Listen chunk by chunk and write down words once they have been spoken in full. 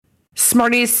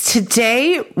Smarties,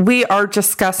 today we are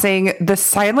discussing the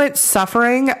silent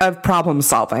suffering of problem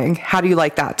solving. How do you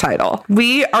like that title?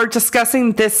 We are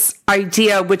discussing this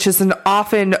idea, which is an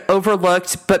often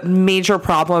overlooked but major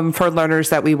problem for learners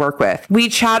that we work with. We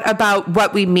chat about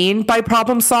what we mean by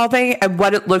problem solving and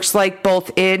what it looks like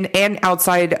both in and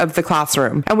outside of the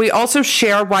classroom. And we also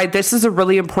share why this is a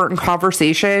really important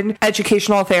conversation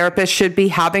educational therapists should be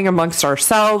having amongst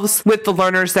ourselves, with the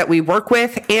learners that we work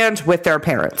with, and with their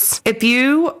parents. If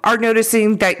you are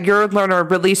noticing that your learner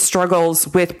really struggles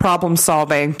with problem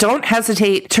solving, don't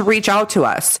hesitate to reach out to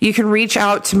us. You can reach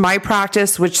out to my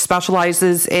practice, which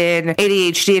specializes in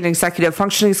ADHD and executive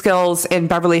functioning skills in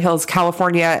Beverly Hills,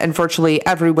 California, and virtually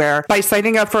everywhere by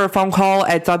signing up for a phone call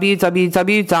at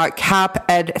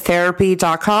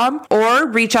www.capedtherapy.com, or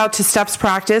reach out to Steph's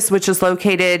practice, which is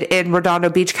located in Redondo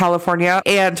Beach, California,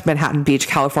 and Manhattan Beach,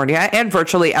 California, and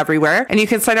virtually everywhere. And you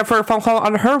can sign up for a phone call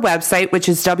on her website, which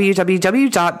is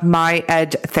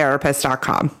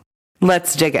www.myedtherapist.com.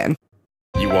 Let's dig in.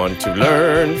 You want to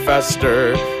learn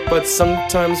faster, but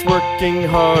sometimes working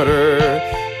harder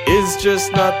is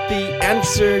just not the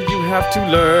answer. You have to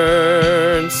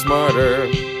learn smarter.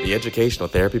 The Educational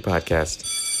Therapy Podcast.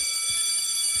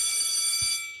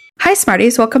 Hi,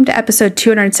 Smarties. Welcome to episode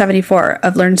 274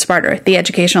 of Learn Smarter, the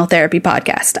Educational Therapy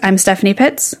Podcast. I'm Stephanie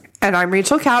Pitts. And I'm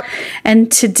Rachel Kapp.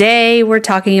 And today we're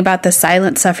talking about the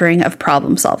silent suffering of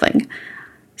problem solving.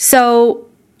 So,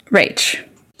 Rach.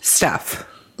 Steph.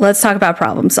 Let's talk about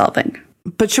problem solving.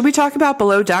 But should we talk about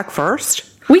Below Deck first?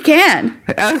 We can.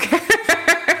 Okay.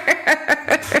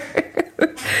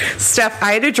 Steph,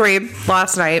 I had a dream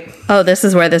last night. Oh, this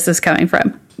is where this is coming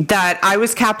from. That I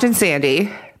was Captain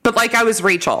Sandy. But like I was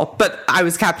Rachel, but I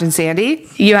was Captain Sandy.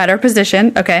 You had her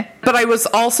position. Okay. But I was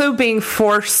also being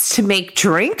forced to make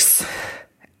drinks.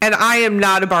 And I am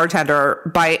not a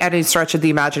bartender by any stretch of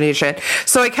the imagination.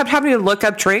 So I kept having to look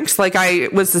up drinks like I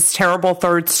was this terrible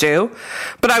third stew.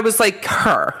 But I was like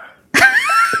her.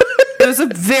 It was a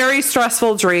very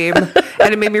stressful dream.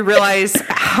 And it made me realize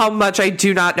how much I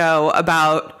do not know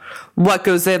about what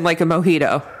goes in like a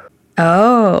mojito.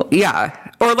 Oh. Yeah.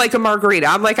 Or like a margarita.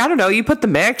 I'm like, I don't know. You put the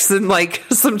mix and like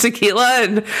some tequila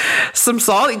and some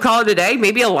salt. You call it a day.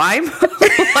 Maybe a lime.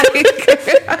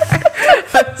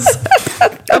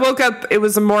 I woke up. It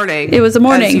was a morning. It was a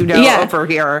morning. As you know, over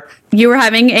here. You were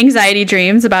having anxiety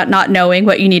dreams about not knowing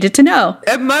what you needed to know.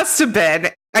 It must have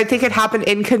been. I think it happened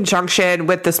in conjunction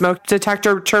with the smoke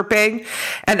detector chirping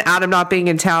and Adam not being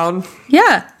in town.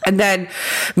 Yeah. And then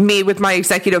me with my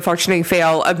executive functioning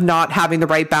fail of not having the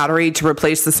right battery to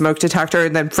replace the smoke detector.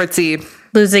 And then Fritzy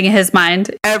losing his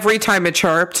mind every time it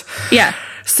chirped. Yeah.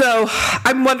 So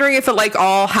I'm wondering if it like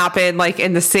all happened like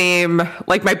in the same,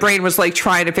 like my brain was like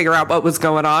trying to figure out what was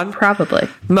going on. Probably.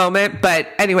 Moment. But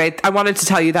anyway, I wanted to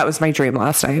tell you that was my dream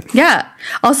last night. Yeah.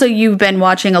 Also, you've been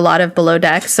watching a lot of Below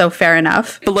Deck, so fair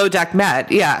enough. Below Deck Med.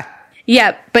 Yeah.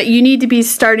 Yeah. But you need to be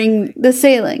starting the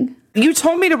sailing. You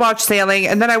told me to watch Sailing,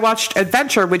 and then I watched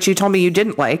Adventure, which you told me you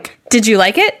didn't like. Did you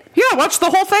like it? Yeah, I watched the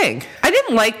whole thing. I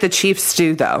didn't like the chief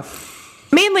stew, though.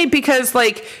 Mainly because,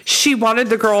 like, she wanted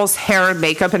the girl's hair and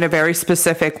makeup in a very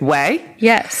specific way.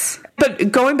 Yes.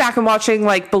 But going back and watching,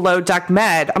 like, Below Deck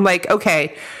Med, I'm like,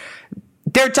 okay,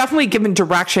 they're definitely given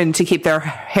direction to keep their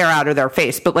hair out of their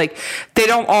face. But, like, they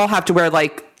don't all have to wear,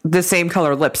 like, the same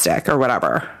color lipstick or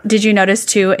whatever. Did you notice,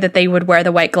 too, that they would wear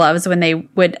the white gloves when they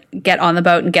would get on the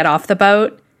boat and get off the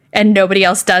boat? And nobody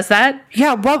else does that?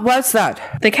 Yeah, what was that?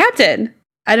 The captain.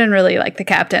 I didn't really like the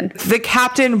captain. The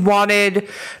captain wanted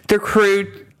the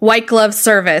crew... white glove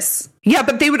service. Yeah,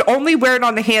 but they would only wear it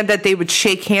on the hand that they would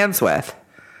shake hands with.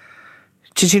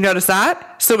 Did you notice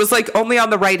that? So it was like only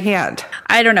on the right hand.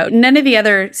 I don't know. None of the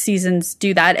other seasons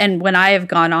do that. And when I have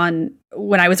gone on,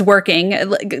 when I was working,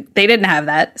 they didn't have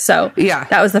that. So yeah,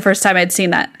 that was the first time I'd seen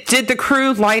that. Did the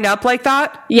crew line up like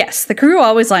that? Yes. The crew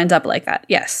always lines up like that.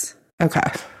 Yes.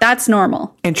 Okay. That's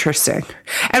normal. Interesting.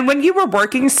 And when you were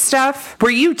working, Steph,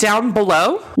 were you down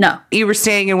below? No. You were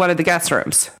staying in one of the guest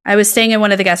rooms? I was staying in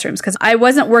one of the guest rooms because I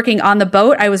wasn't working on the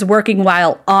boat. I was working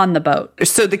while on the boat.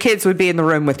 So the kids would be in the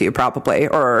room with you probably,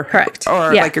 or correct,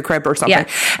 or like a crib or something. Yeah.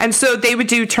 And so they would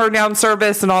do turn down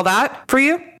service and all that for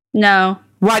you? No.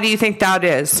 Why do you think that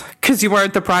is? Because you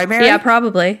weren't the primary? Yeah,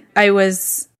 probably. I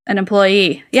was an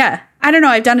employee. Yeah. I don't know.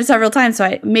 I've done it several times.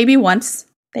 So maybe once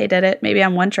they did it. Maybe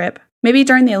on one trip. Maybe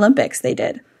during the Olympics they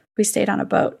did. We stayed on a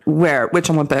boat. Where? Which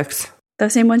Olympics?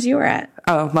 The same ones you were at.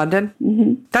 Oh, London?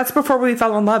 Mm-hmm. That's before we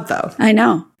fell in love, though. I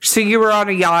know. So you were on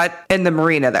a yacht in the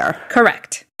marina there?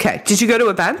 Correct. Okay. Did you go to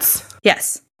events?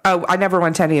 Yes. Oh, I never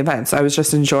went to any events. I was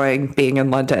just enjoying being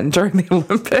in London during the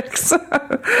Olympics.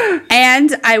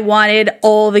 And I wanted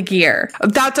all the gear.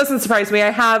 That doesn't surprise me.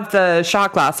 I have the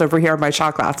shot glass over here in my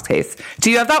shot glass case. Do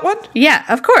you have that one? Yeah,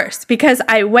 of course, because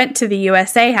I went to the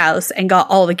USA House and got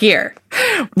all the gear.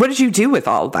 What did you do with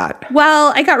all of that?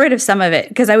 Well, I got rid of some of it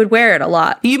because I would wear it a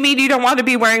lot. You mean you don't want to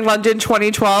be wearing London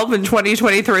 2012 and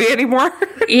 2023 anymore?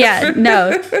 Yeah,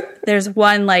 no. There's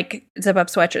one like zip-up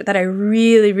sweatshirt that I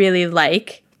really, really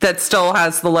like. That still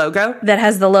has the logo? That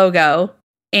has the logo,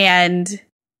 and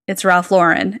it's Ralph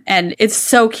Lauren, and it's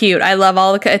so cute. I love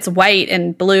all the, it's white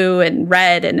and blue and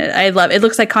red, and I love, it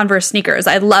looks like Converse sneakers.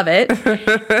 I love it.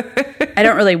 I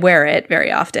don't really wear it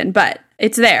very often, but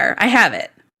it's there. I have it.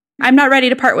 I'm not ready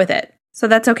to part with it, so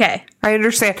that's okay. I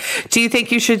understand. Do you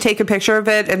think you should take a picture of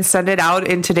it and send it out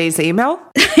in today's email?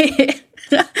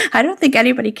 I don't think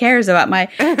anybody cares about my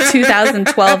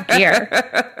 2012 gear.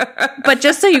 But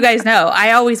just so you guys know,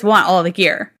 I always want all the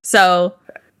gear. So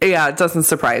yeah, it doesn't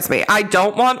surprise me. I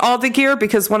don't want all the gear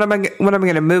because when I'm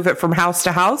going to move it from house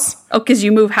to house. Oh, because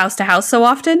you move house to house so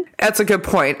often? That's a good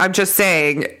point. I'm just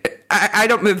saying, I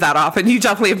don't move that often. You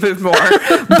definitely have moved more.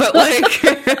 But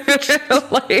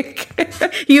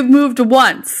like you've moved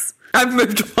once. I've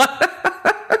moved once.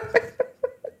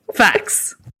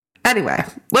 Facts. Anyway,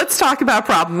 let's talk about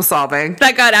problem solving.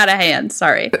 That got out of hand.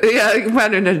 Sorry. Yeah, it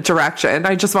went in a direction.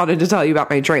 I just wanted to tell you about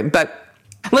my dream. But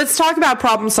let's talk about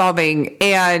problem solving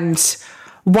and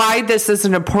why this is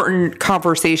an important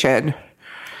conversation.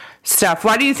 Steph,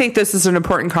 why do you think this is an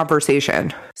important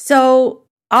conversation? So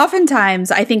oftentimes,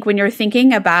 I think when you're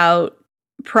thinking about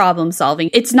problem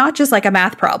solving, it's not just like a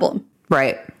math problem.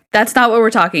 Right. That's not what we're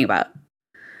talking about.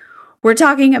 We're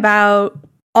talking about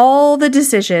all the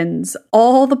decisions,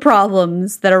 all the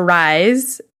problems that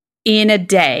arise in a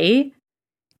day,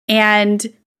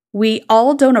 and we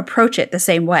all don't approach it the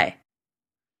same way.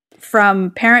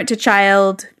 From parent to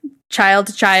child, child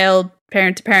to child,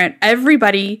 parent to parent,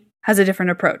 everybody has a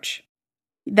different approach.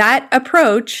 That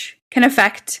approach can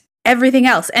affect everything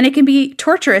else, and it can be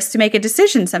torturous to make a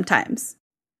decision sometimes.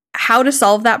 How to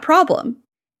solve that problem.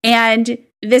 And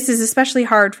this is especially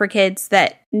hard for kids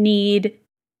that need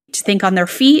to think on their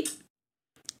feet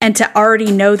and to already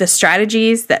know the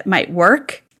strategies that might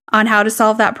work on how to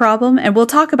solve that problem. And we'll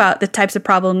talk about the types of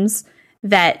problems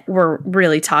that we're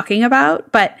really talking about,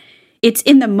 but it's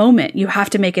in the moment you have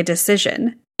to make a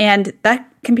decision. And that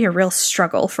can be a real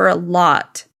struggle for a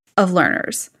lot of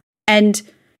learners. And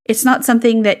it's not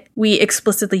something that we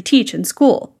explicitly teach in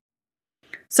school.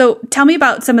 So tell me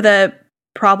about some of the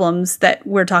problems that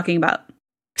we're talking about.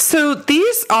 So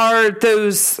these are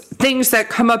those things that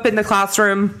come up in the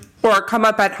classroom or come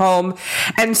up at home,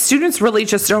 and students really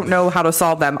just don't know how to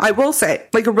solve them. I will say,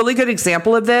 like, a really good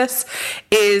example of this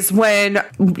is when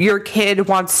your kid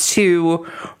wants to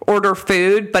order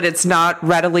food, but it's not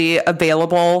readily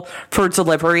available for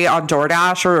delivery on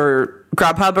DoorDash or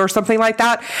Grubhub or something like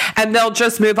that, and they'll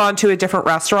just move on to a different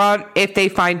restaurant if they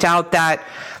find out that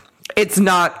it's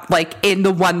not like in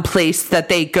the one place that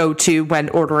they go to when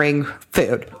ordering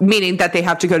food, meaning that they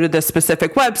have to go to the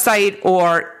specific website,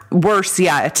 or worse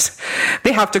yet,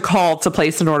 they have to call to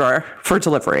place an order for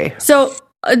delivery. So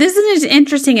this is an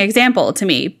interesting example to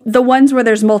me. The ones where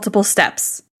there's multiple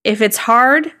steps. If it's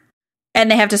hard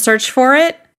and they have to search for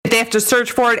it, they have to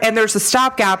search for it, and there's a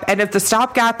stopgap. And if the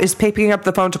stopgap is picking up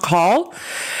the phone to call,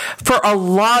 for a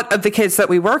lot of the kids that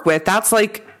we work with, that's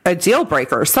like a deal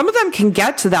breaker. Some of them can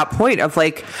get to that point of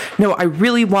like, no, I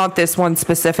really want this one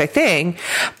specific thing.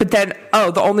 But then,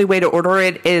 oh, the only way to order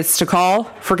it is to call.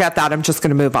 Forget that. I'm just going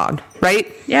to move on.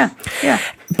 Right? Yeah. Yeah.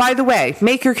 By the way,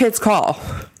 make your kids call.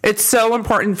 It's so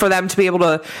important for them to be able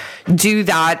to do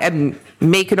that and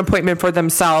make an appointment for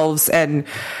themselves, and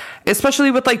especially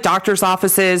with like doctor's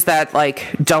offices that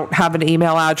like don't have an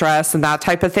email address and that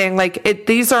type of thing. Like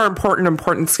these are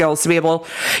important skills to be able,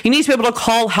 you need to be able to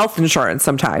call health insurance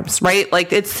sometimes, right?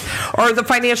 Like or the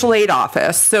financial aid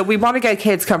office. So we want to get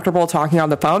kids comfortable talking on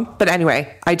the phone. But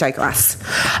anyway, I digress.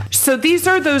 So these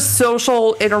are those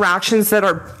social interactions that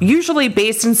are usually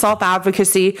based in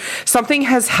self-advocacy. Something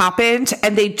has happened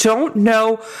and they don't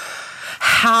know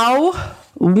how,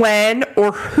 when,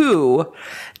 or who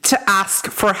to ask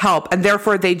for help, and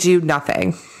therefore they do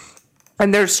nothing.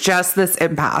 And there's just this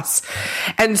impasse.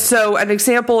 And so an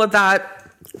example of that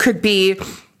could be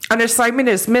an assignment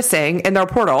is missing in their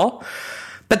portal,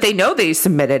 but they know they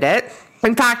submitted it.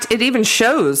 In fact, it even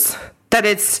shows that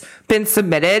it's been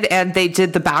submitted and they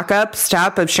did the backup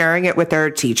step of sharing it with their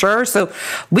teacher. So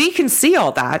we can see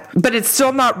all that, but it's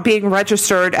still not being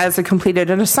registered as a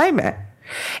completed an assignment.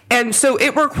 And so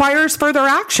it requires further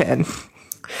action.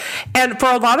 And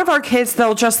for a lot of our kids,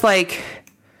 they'll just like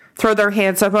throw their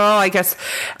hands up. Oh, I guess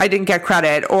I didn't get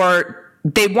credit, or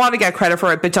they want to get credit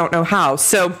for it, but don't know how.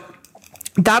 So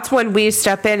that's when we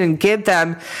step in and give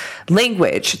them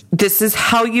language. This is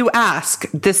how you ask.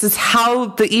 This is how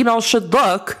the email should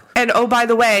look. And oh, by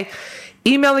the way,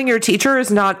 emailing your teacher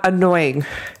is not annoying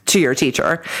to your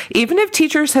teacher. Even if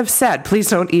teachers have said, please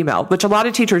don't email, which a lot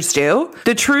of teachers do.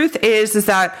 The truth is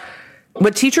that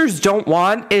what teachers don't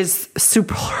want is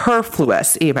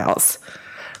superfluous emails,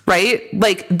 right?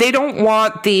 Like they don't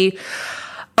want the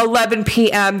 11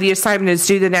 p.m. the assignment is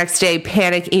due the next day,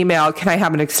 panic email, can I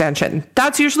have an extension?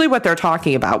 That's usually what they're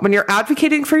talking about. When you're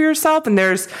advocating for yourself and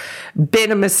there's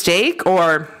been a mistake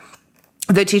or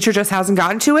the teacher just hasn't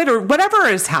gotten to it or whatever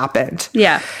has happened.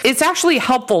 Yeah. It's actually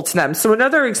helpful to them. So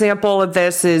another example of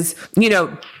this is,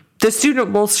 the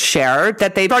student will share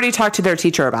that they've already talked to their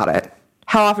teacher about it.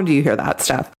 How often do you hear that,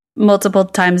 Steph? Multiple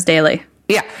times daily.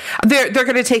 Yeah. They're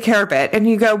going to take care of it. And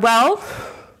you go, well,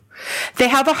 they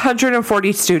have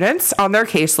 140 students on their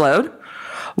caseload.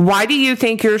 Why do you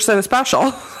think you're so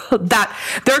special that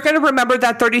they're going to remember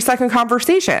that 30-second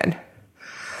conversation?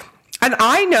 And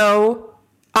I know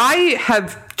I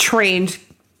have trained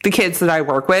the kids that I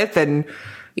work with, and,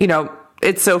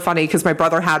 it's so funny because my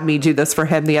brother had me do this for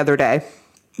him the other day.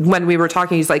 When we were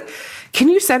talking, he's like, can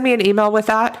you send me an email with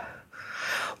that?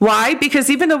 Why?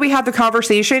 Because even though we had the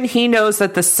conversation, he knows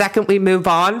that the second we move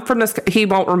on from this, he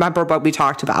won't remember what we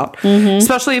talked about,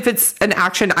 especially if it's an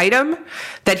action item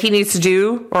that he needs to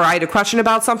do, or I had a question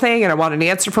about something and I want an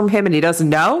answer from him and he doesn't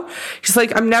know. He's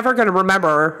like, I'm never going to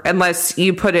remember unless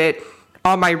you put it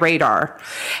on my radar.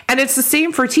 And it's the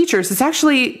same for teachers. It's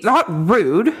actually not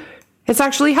rude. It's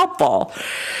actually helpful.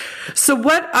 So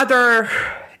what other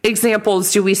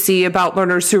examples do we see about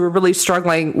learners who are really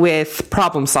struggling with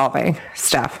problem solving,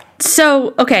 Steph?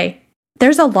 So, okay,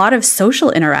 there's a lot of social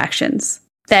interactions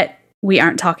that we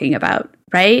aren't talking about,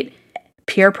 right?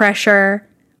 Peer pressure.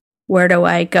 Where do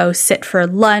I go sit for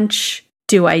lunch?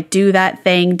 Do I do that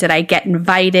thing? Did I get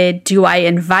invited? Do I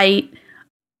invite?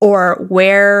 Or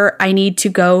where I need to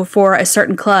go for a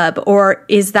certain club? Or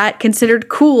is that considered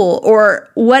cool? Or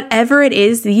whatever it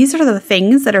is, these are the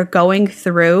things that are going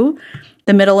through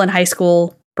the middle and high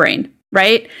school brain,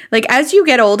 right? Like as you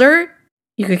get older,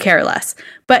 you could care less.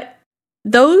 But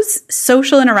those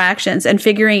social interactions and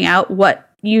figuring out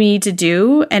what you need to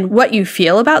do and what you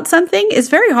feel about something is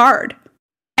very hard.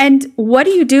 And what do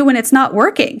you do when it's not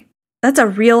working? That's a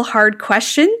real hard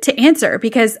question to answer,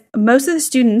 because most of the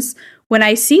students, when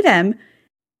I see them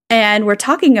and we're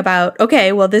talking about,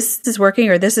 okay, well, this is working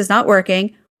or this is not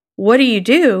working, what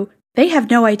do? They have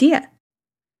no idea.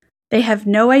 They have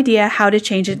no idea how to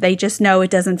change it. They just know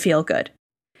it doesn't feel good.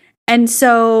 And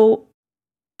so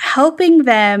helping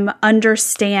them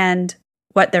understand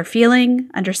what they're feeling,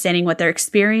 understanding what they're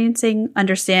experiencing,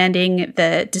 understanding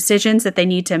the decisions that they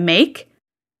need to make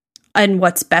and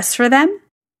what's best for them.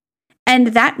 And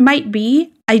that might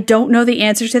be, I don't know the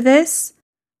answer to this.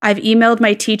 I've emailed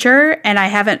my teacher and I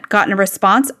haven't gotten a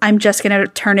response. I'm just going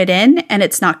to turn it in and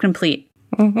it's not complete.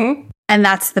 And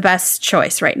that's the best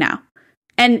choice right now.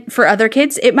 And for other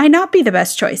kids, it might not be the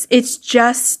best choice. It's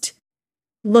just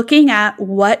looking at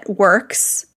what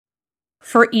works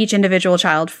for each individual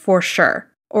child for sure,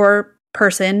 or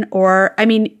person, or, I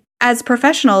mean, as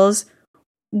professionals,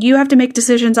 you have to make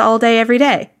decisions all day, every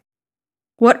day.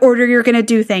 What order you're going to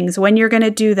do things, when you're going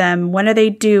to do them, when are they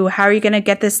due, how are you going to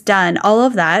get this done, all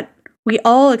of that. We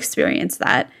all experience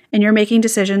that, and you're making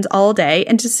decisions all day,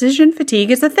 and decision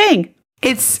fatigue is a thing.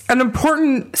 It's an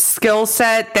important skill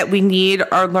set that we need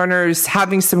our learners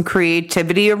having some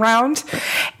creativity around.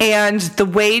 And the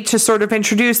way to sort of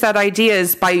introduce that idea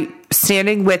is by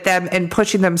standing with them and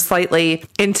pushing them slightly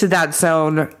into that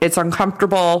zone. It's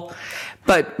uncomfortable,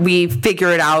 but we figure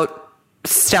it out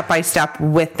step by step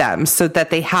with them so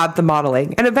that they have the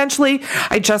modeling. And eventually,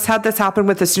 I just had this happen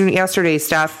with a student yesterday,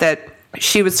 Steph, that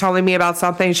she was telling me about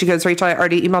something. She goes, Rachel, I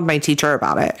already emailed my teacher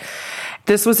about it.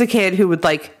 This was a kid who would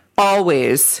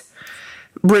always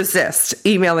resist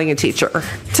emailing a teacher,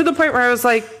 to the point where I was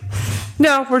like,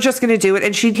 no, we're just going to do it.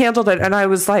 And she handled it. And I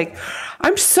was like,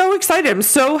 I'm so excited. I'm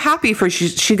so happy for you.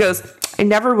 She goes, I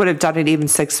never would have done it even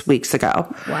 6 weeks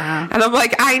ago. Wow. And I'm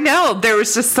like, I know, there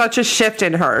was just such a shift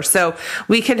in her. So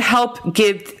we can help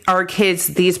give our kids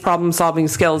these problem solving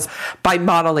skills by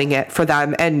modeling it for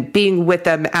them and being with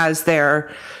them as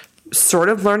they're sort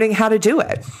of learning how to do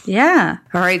it. Yeah.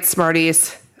 All right,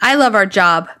 Smarties. I love our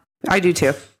job. I do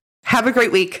too. Have a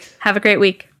great week. Have a great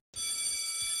week.